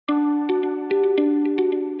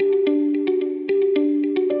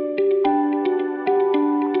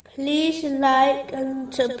like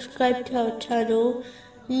and subscribe to our channel.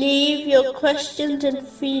 Leave your questions and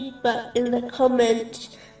feedback in the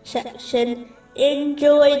comments section.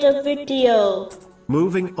 Enjoy the video.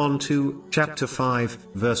 Moving on to chapter 5,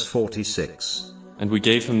 verse 46. And we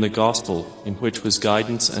gave him the gospel, in which was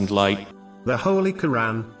guidance and light. The Holy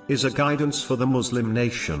Quran is a guidance for the Muslim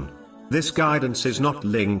nation. This guidance is not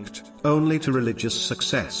linked only to religious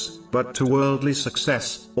success, but to worldly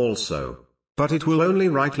success also. But it will only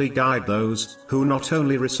rightly guide those who not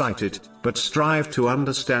only recite it, but strive to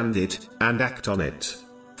understand it and act on it.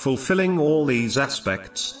 Fulfilling all these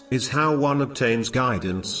aspects is how one obtains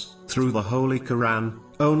guidance through the Holy Quran.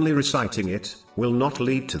 Only reciting it will not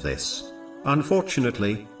lead to this.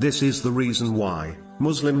 Unfortunately, this is the reason why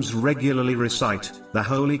Muslims regularly recite the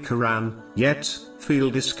Holy Quran, yet feel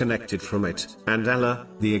disconnected from it and Allah,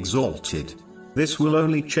 the Exalted. This will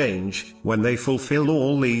only change when they fulfill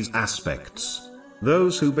all these aspects.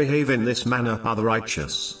 Those who behave in this manner are the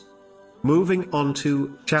righteous. Moving on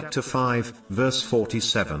to chapter 5, verse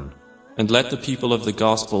 47. And let the people of the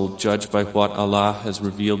gospel judge by what Allah has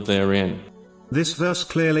revealed therein. This verse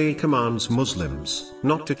clearly commands Muslims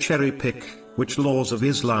not to cherry-pick which laws of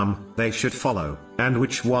Islam they should follow, and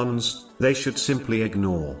which ones they should simply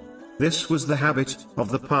ignore. This was the habit of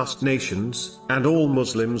the past nations, and all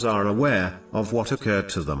Muslims are aware of what occurred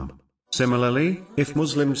to them. Similarly, if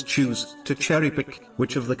Muslims choose to cherry-pick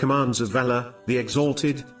which of the commands of Allah, the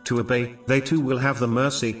Exalted, to obey, they too will have the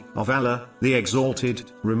mercy of Allah, the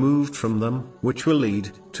Exalted, removed from them, which will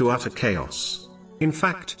lead to utter chaos. In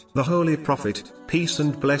fact, the Holy Prophet, peace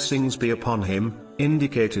and blessings be upon him,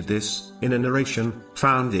 indicated this in a narration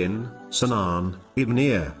found in Sunan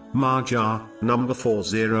Ibn Majah, number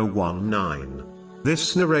 4019.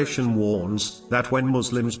 This narration warns that when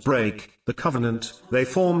Muslims break the covenant they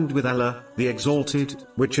formed with Allah, the Exalted,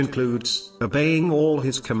 which includes obeying all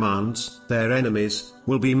His commands, their enemies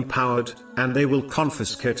will be empowered, and they will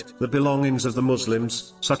confiscate the belongings of the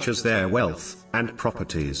Muslims, such as their wealth and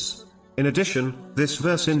properties. In addition, this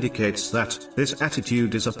verse indicates that this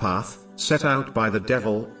attitude is a path set out by the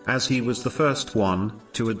devil, as he was the first one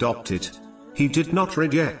to adopt it. He did not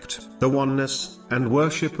reject the oneness and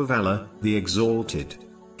worship of Allah, the Exalted.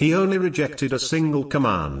 He only rejected a single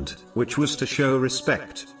command, which was to show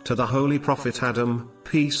respect to the Holy Prophet Adam,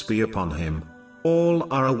 peace be upon him.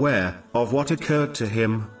 All are aware of what occurred to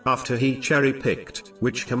him after he cherry-picked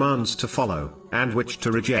which commands to follow and which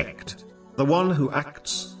to reject. The one who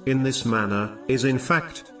acts in this manner is in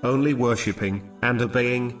fact only worshipping and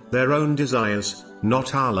obeying their own desires,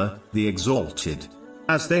 not Allah, the Exalted,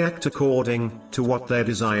 as they act according to what their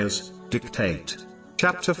desires dictate.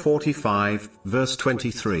 Chapter 45, verse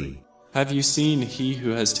 23. Have you seen he who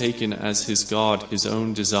has taken as his God his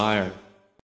own desire,